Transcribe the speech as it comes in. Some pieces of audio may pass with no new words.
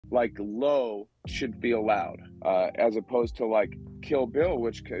like low should feel loud, as opposed to like Kill Bill,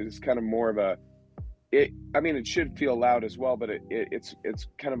 which is kind of more of a, I mean, it should feel loud as well, but it's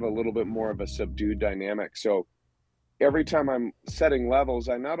kind of a little bit more of a subdued dynamic. So every time I'm setting levels,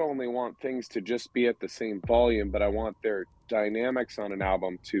 I not only want things to just be at the same volume, but I want their dynamics on an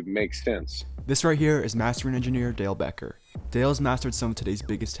album to make sense. This right here is mastering engineer Dale Becker. Dale has mastered some of today's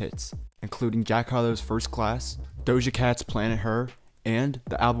biggest hits, including Jack Harlow's First Class, Doja Cat's Planet Her, and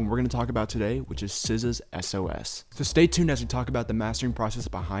the album we're going to talk about today, which is SZA's SOS. So stay tuned as we talk about the mastering process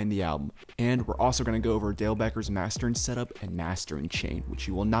behind the album, and we're also going to go over Dale Becker's mastering setup and mastering chain, which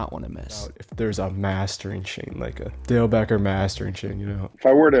you will not want to miss. If there's a mastering chain, like a Dale Becker mastering chain, you know. If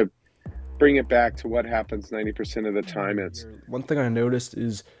I were to bring it back to what happens 90% of the time, it's... One thing I noticed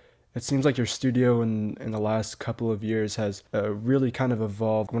is it seems like your studio in the last couple of years has really kind of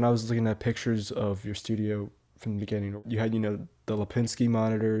evolved. When I was looking at pictures of your studio from the beginning, you had, you know, the Lipinski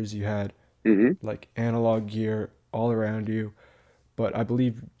monitors, you had like analog gear all around you, but I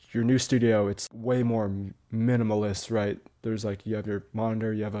believe your new studio, it's way more minimalist, right? There's like, you have your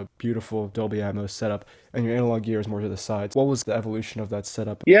monitor, you have a beautiful Dolby Atmos setup, and your analog gear is more to the sides. What was the evolution of that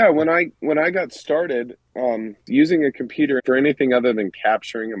setup? Yeah, when I got started, using a computer for anything other than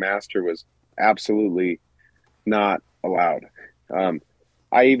capturing a master was absolutely not allowed.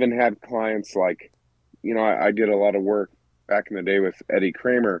 I even had clients like, you know, I did a lot of work back in the day with Eddie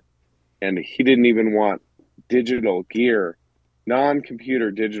Kramer, and he didn't even want digital gear,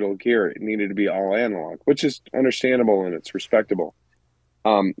 non-computer digital gear. It needed to be all analog, which is understandable and it's respectable.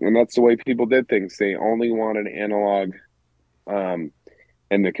 And that's the way people did things. They only wanted analog, and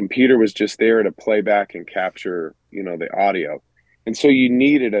the computer was just there to play back and capture, you know, the audio. And so you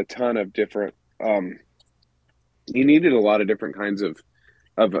needed a ton of different, you needed a lot of different kinds of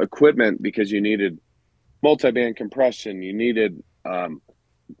equipment, because you needed multi-band compression, you needed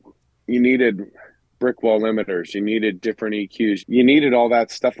brick wall limiters, you needed different EQs, you needed all that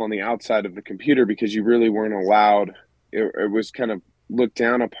stuff on the outside of the computer, because you really weren't allowed, it was kind of looked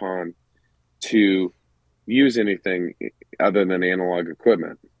down upon to use anything other than analog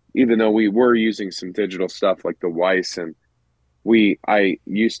equipment, even though we were using some digital stuff like the Weiss, and I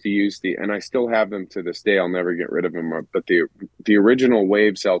used to use and I still have them to this day, I'll never get rid of them, but the original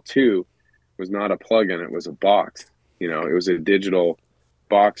Waves L2 was not a plugin, it was a box. You know, it was a digital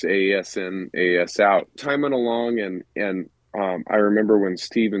box, AES in, AES out. Time went along, and I remember when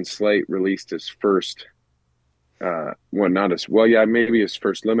Steven Slate released his first, maybe his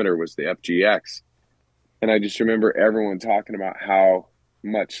first limiter was the FGX. And I just remember everyone talking about how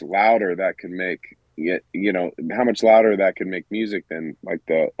much louder that could make, you know, how much louder that could make music than like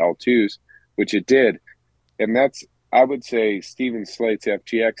the L2s, which it did. And that's, I would say Steven Slate's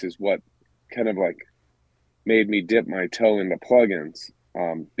FGX is what kind of like made me dip my toe into plugins,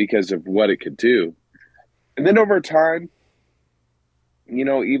 because of what it could do. And then over time, you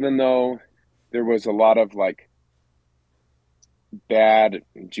know, even though there was a lot of like bad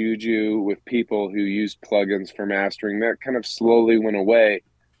juju with people who used plugins for mastering, that kind of slowly went away.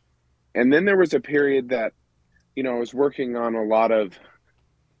 And then there was a period that, you know, I was working on a lot of,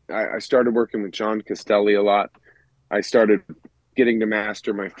 I started working with John Castelli a lot. I started getting to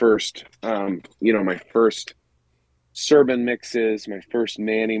master my first, you know, my first Serban mixes, my first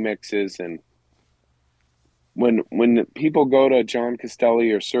Manny mixes. And when people go to John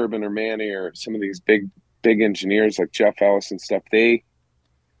Castelli or Serban or Manny or some of these big engineers like Jeff Ellis and stuff, they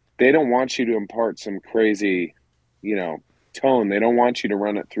don't want you to impart some crazy, you know, tone. They don't want you to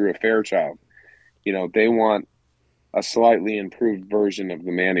run it through a Fairchild. You know, they want a slightly improved version of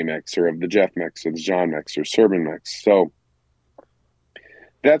the Manny mix or of the Jeff mix or the John mix or Serban mix. So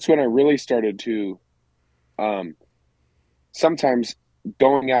that's when I really started to, sometimes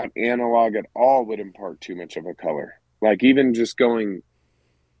going out analog at all would impart too much of a color. Like even just going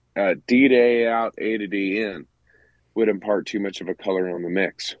D to A out, A to D in would impart too much of a color on the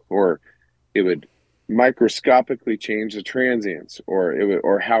mix, or it would microscopically change the transients, or it would,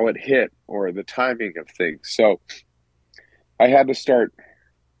 or how it hit, or the timing of things. So I had to start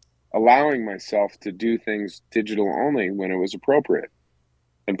allowing myself to do things digital only when it was appropriate.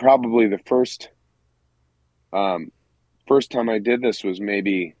 And probably the first time I did this was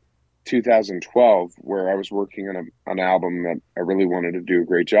maybe 2012, where I was working on an album that I really wanted to do a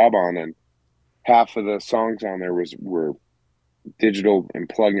great job on, and half of the songs on there were digital and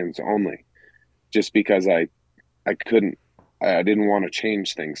plugins only, just because I didn't want to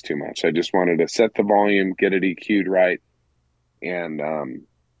change things too much. I just wanted to set the volume, get it EQ'd right, and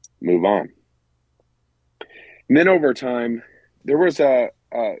move on. And then over time, there was a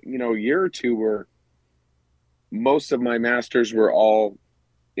year or two where most of my masters were all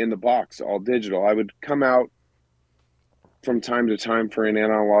in the box, all digital. I would come out from time to time for an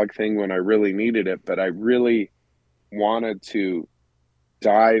analog thing when I really needed it, but I really wanted to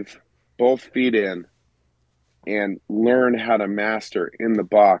dive both feet in and learn how to master in the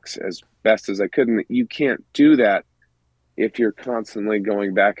box as best as I could. And you can't do that if you're constantly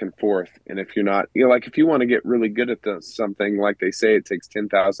going back and forth. And if you're not, like if you want to get really good at something, like they say, it takes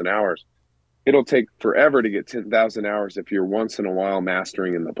 10,000 hours. It'll take forever to get 10,000 hours if you're once in a while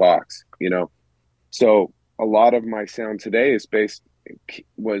mastering in the box, So a lot of my sound today is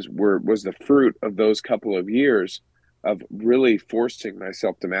was the fruit of those couple of years of really forcing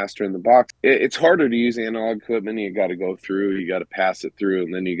myself to master in the box. It's harder to use analog equipment. You got to go through, you got to pass it through,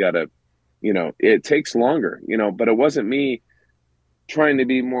 and then you got to, it takes longer, but it wasn't me trying to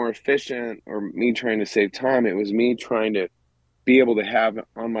be more efficient or me trying to save time. It was me trying to be able to have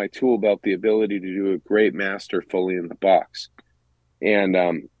on my tool belt the ability to do a great master fully in the box. And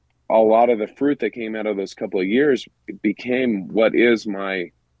a lot of the fruit that came out of those couple of years became what is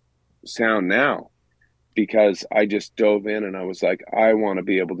my sound now, because I just dove in and I was like, I want to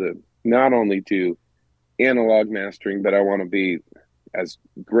be able to not only do analog mastering, but I want to be as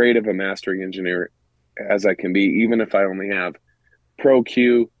great of a mastering engineer as I can be, even if I only have Pro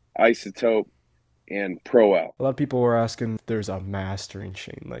Q, Isotope, and Pro L. A lot of people were asking if there's a mastering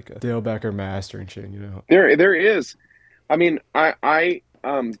chain, like a Dale Becker mastering chain, There is. I mean, I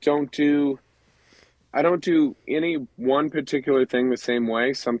don't do any one particular thing the same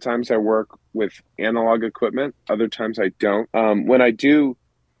way. Sometimes I work with analog equipment. Other times I don't. When I do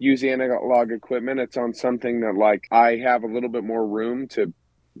use analog equipment, it's on something that like I have a little bit more room to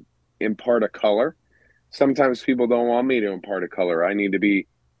impart a color. Sometimes people don't want me to impart a color. I need to be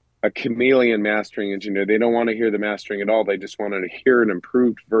a chameleon mastering engineer. They don't want to hear the mastering at all. They just want to hear an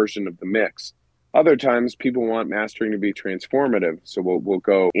improved version of the mix. Other times people want mastering to be transformative. So we'll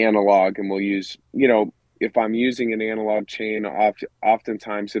go analog and we'll use, if I'm using an analog chain,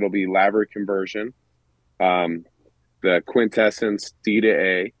 oftentimes it'll be lavalier conversion, the quintessence D to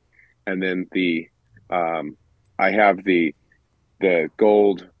A, and then I have the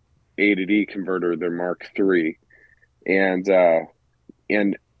gold A to D converter, the Mark III. And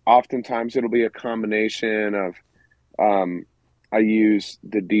oftentimes it'll be a combination of, I use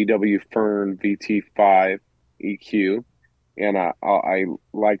the DW Fern VT5 EQ, and I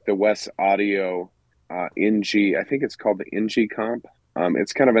like the West Audio NG. I think it's called the NG comp.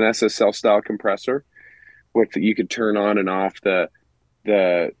 It's kind of an SSL style compressor with you could turn on and off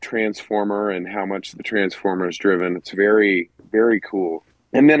the transformer and how much the transformer is driven. It's very, very cool.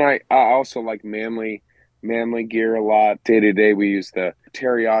 And then I also like manly gear a lot. Day to day we use the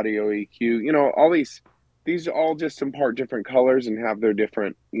Terry Audio EQ. All these all just impart different colors and have their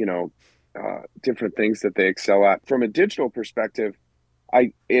different different things that they excel at. From a digital perspective,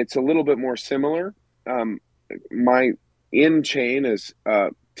 it's a little bit more similar. My in chain is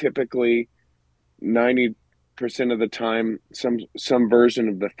typically 90% of the time some version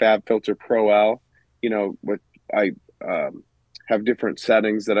of the Fab Filter Pro L. I have different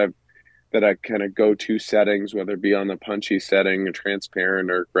settings that I kind of go to settings, whether it be on the punchy setting, or transparent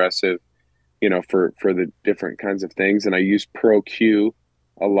or aggressive, for the different kinds of things. And I use Pro Q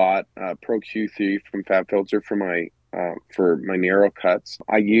a lot, Pro Q3 from Fab Filter for my narrow cuts.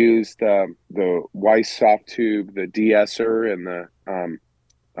 I use the Weiss soft tube, the de-esser, and the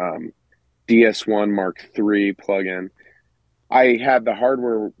DS1 Mark III plugin. I had the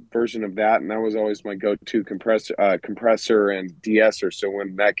hardware version of that, and that was always my go-to compressor and de-esser. So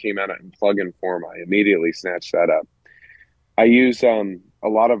when that came out in plugin form, I immediately snatched that up. I use a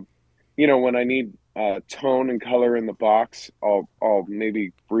lot of, when I need tone and color in the box, I'll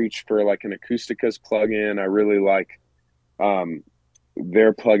maybe reach for like an Acousticus plugin. I really like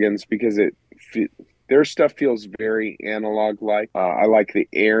their plugins because their stuff feels very analog like. I like the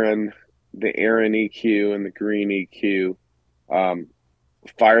Aaron EQ and the Green EQ.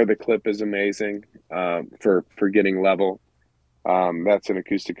 Fire the Clip is amazing for getting level. That's an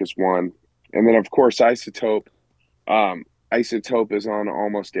Acousticus one. And then of course Isotope. Isotope is on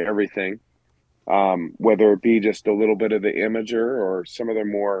almost everything, whether it be just a little bit of the imager or some of the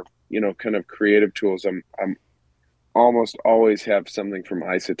more kind of creative tools. I'm almost always have something from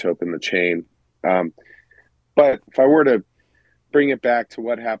Isotope in the chain. But if I were to bring it back to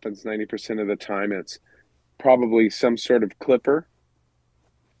what happens 90% of the time, it's probably some sort of clipper.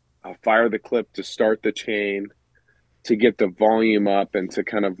 I'll fire the clip to start the chain, to get the volume up and to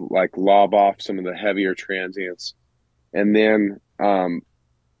kind of like lob off some of the heavier transients. And then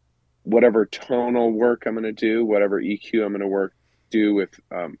whatever tonal work I'm going to do, whatever EQ I'm going to do with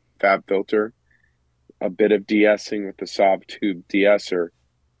Fab Filter, a bit of de-essing with the soft tube de-esser,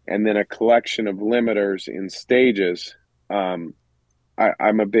 and then a collection of limiters in stages. Um,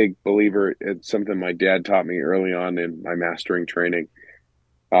 I'm a big believer. It's something my dad taught me early on in my mastering training,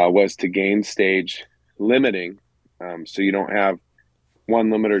 was to gain stage limiting. So you don't have one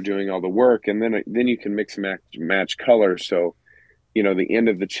limiter doing all the work, and then you can mix and match colors. So the end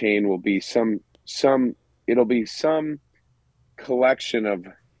of the chain will be some it'll be some collection of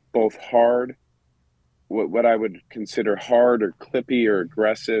both hard, what I would consider hard or clippy or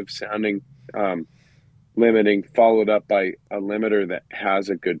aggressive sounding limiting, followed up by a limiter that has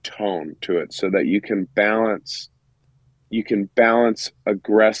a good tone to it, so that you can balance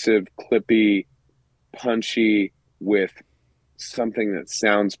aggressive, clippy, punchy with something that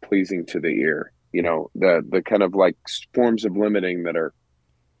sounds pleasing to the ear. The kind of like forms of limiting that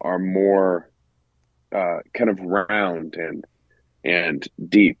are more kind of round and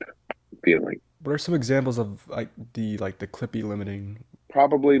deep feeling. What are some examples of the clippy limiting?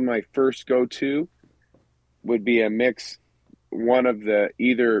 Probably my first go-to would be a mix, one of the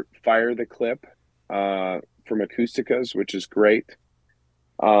either Fire the Clip from Acousticas, which is great,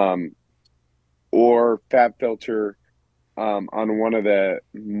 um, or Fab Filter on one of the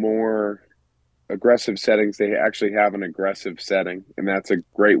more aggressive settings. They actually have an aggressive setting, and that's a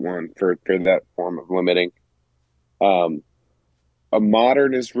great one for that form of limiting. Um, a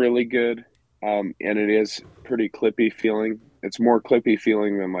modern is really good, and it is pretty clippy feeling. It's more clippy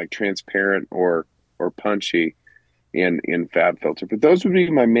feeling than like transparent or punchy in Fab Filter. But those would be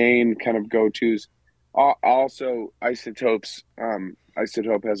my main kind of go-tos. Also, Isotopes.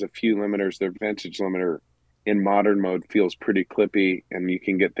 Isotope has a few limiters. Their vintage limiter in modern mode feels pretty clippy, and you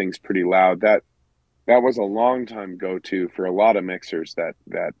can get things pretty loud. That was a long time go-to for a lot of mixers.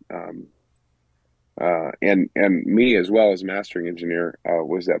 And me as well as mastering engineer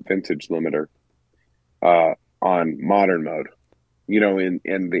was that vintage limiter on modern mode. In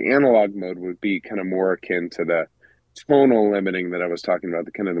the analog mode would be kind of more akin to the tonal limiting that I was talking about,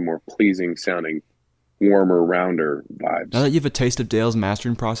 the kind of the more pleasing sounding, warmer, rounder vibes. Now that you have a taste of Dale's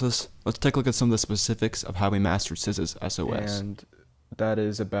mastering process, let's take a look at some of the specifics of how we mastered SZA's SOS. And that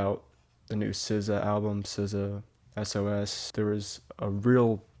is about the new SZA album, SZA SOS. There was a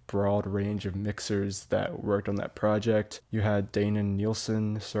real broad range of mixers that worked on that project. You had Dana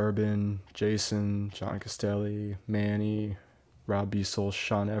Nielsen, Serbin, Jason, John Castelli, Manny, Rob Buesel,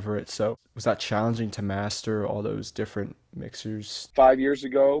 Sean Everett. So was that challenging to master all those different mixers? 5 years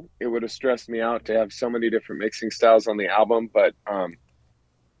ago, it would have stressed me out to have so many different mixing styles on the album, but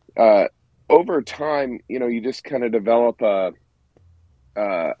uh, over time, you just kind of develop a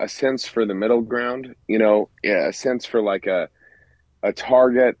sense for the middle ground, a sense for like a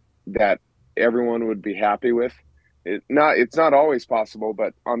target that everyone would be happy with. It's not always possible,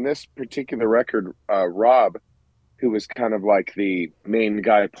 but on this particular record, Rob, who was kind of like the main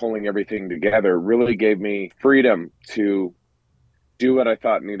guy pulling everything together, really gave me freedom to do what I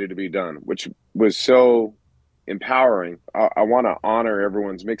thought needed to be done, which was so empowering. I want to honor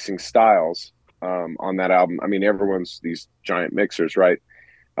everyone's mixing styles on that album. I mean, everyone's these giant mixers, right?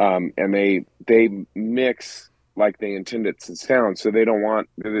 And they mix like they intend it to sound. So they're not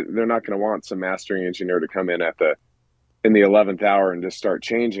going to want some mastering engineer to come in in the 11th hour and just start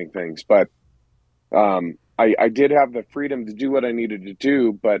changing things. But I did have the freedom to do what I needed to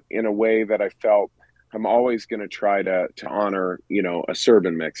do, but in a way that I felt I'm always going to try to honor, a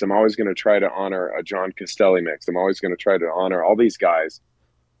Serbin mix. I'm always going to try to honor a John Castelli mix. I'm always going to try to honor all these guys,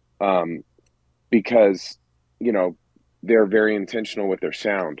 because, they're very intentional with their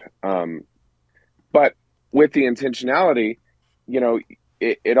sound. But with the intentionality,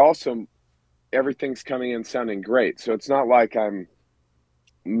 it also, everything's coming in sounding great. So it's not like I'm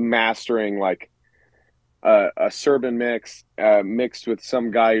mastering like a Serbin mix mixed with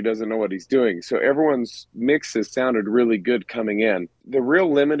some guy who doesn't know what he's doing. So everyone's mixes sounded really good coming in. The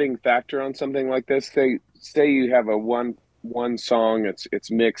real limiting factor on something like this, say you have a one song,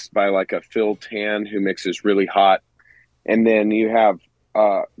 it's mixed by like a Phil Tan who mixes really hot, and then you have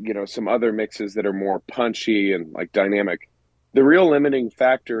some other mixes that are more punchy and like dynamic. The real limiting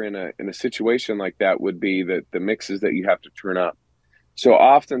factor in a situation like that would be that the mixes that you have to turn up. So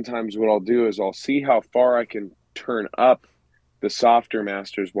oftentimes what I'll do is I'll see how far I can turn up the softer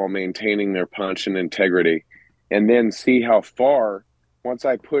masters while maintaining their punch and integrity, and then see how far, once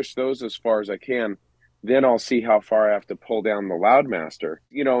I push those as far as I can, then I'll see how far I have to pull down the loud master.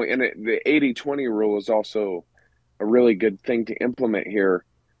 The 80-20 rule is also a really good thing to implement here.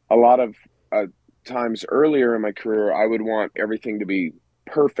 A lot of times earlier in my career, I would want everything to be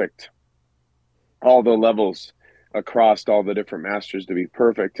perfect, all the levels across all the different masters to be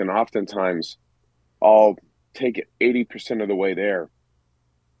perfect, and oftentimes I'll take it 80% of the way there,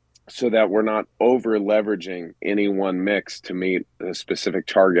 so that we're not over leveraging any one mix to meet a specific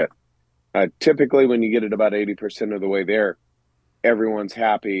target. Typically, when you get it about 80% of the way there, everyone's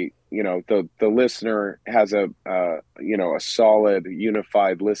happy. The listener has a solid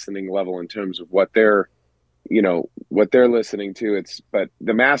unified listening level in terms of what they're listening to. But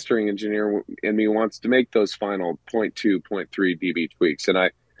the mastering engineer in me wants to make those final 0.2, 0.3 dB tweaks.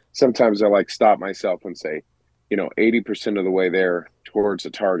 And sometimes I like stop myself and say, 80% of the way there towards a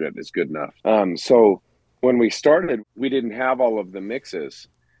target is good enough. So when we started, we didn't have all of the mixes,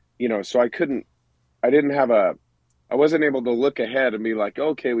 so I wasn't able to look ahead and be like,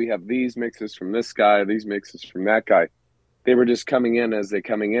 okay, we have these mixes from this guy, these mixes from that guy. They were just coming in as they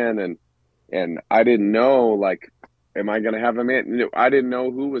coming in. And I didn't know, like, am I going to have them in? I didn't know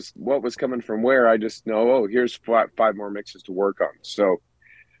what was coming from where. I just know, oh, here's five more mixes to work on. So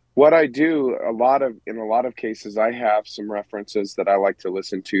what I do in a lot of cases, I have some references that I like to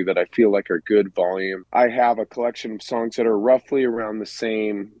listen to that I feel like are good volume. I have a collection of songs that are roughly around the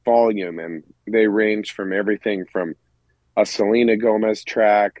same volume, and they range from everything from a Selena Gomez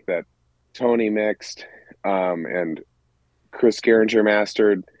track that Tony mixed and Chris Geringer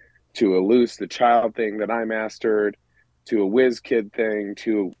mastered, to a Loose the Child thing that I mastered, to a WizKid thing,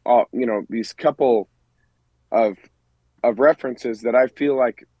 to these couple of references that I feel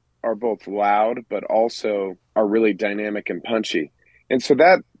like are both loud but also are really dynamic and punchy. And so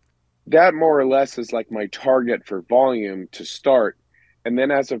that more or less is like my target for volume to start. And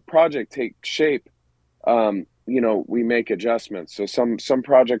then as a project takes shape, we make adjustments. So some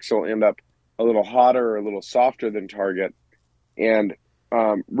projects will end up a little hotter or a little softer than target. And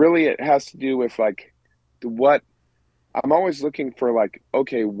really it has to do with like what I'm always looking for, like,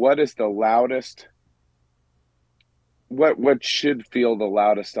 okay, what is the loudest, what should feel the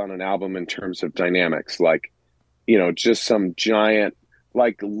loudest on an album in terms of dynamics? Like, just some giant,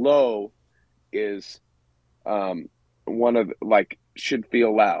 like Low is one of like should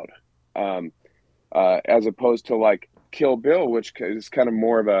feel loud, as opposed to like Kill Bill, which is kind of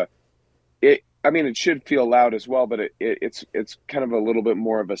more of it should feel loud as well, but it's kind of a little bit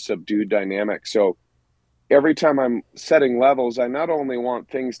more of a subdued dynamic. So every time I'm setting levels, I not only want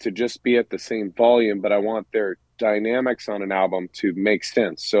things to just be at the same volume, but I want their dynamics on an album to make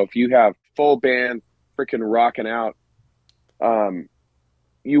sense. So if you have full band freaking rocking out,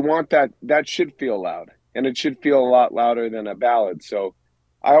 you want that should feel loud, and it should feel a lot louder than a ballad. So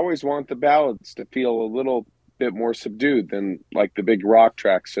I always want the ballads to feel a little bit more subdued than like the big rock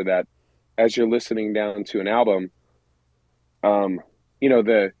tracks, so that as you're listening down to an album,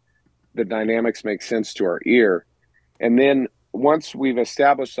 the dynamics make sense to our ear. And then once we've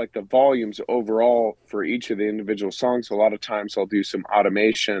established like the volumes overall for each of the individual songs, a lot of times I'll do some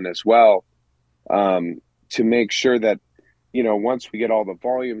automation as well, to make sure that, once we get all the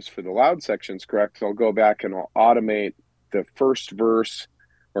volumes for the loud sections correct, I'll go back and I'll automate the first verse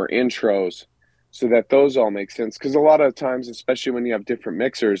or intros so that those all make sense. Because a lot of times, especially when you have different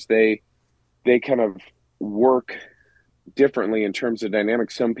mixers, they kind of work differently in terms of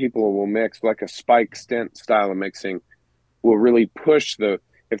dynamics. Some people will mix like a Spike Stent style of mixing will really push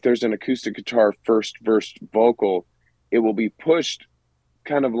if there's an acoustic guitar first verse vocal, it will be pushed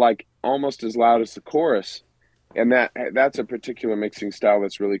kind of like almost as loud as the chorus. And that's a particular mixing style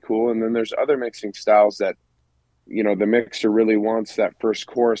that's really cool. And then there's other mixing styles that, the mixer really wants that first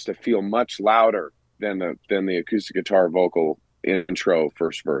chorus to feel much louder than the acoustic guitar vocal intro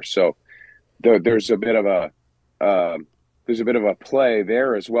first verse. So there's a bit of a play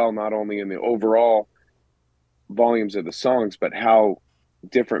there as well, not only in the overall volumes of the songs, but how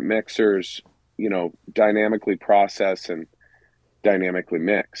different mixers, dynamically process and dynamically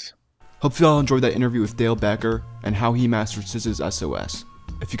mix. Hope you all enjoyed that interview with Dale Becker and how he mastered SZA's SOS.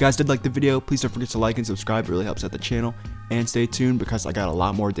 If you guys did like the video, please don't forget to like and subscribe. It really helps out the channel. And stay tuned because I got a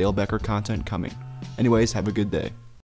lot more Dale Becker content coming. Anyways, have a good day.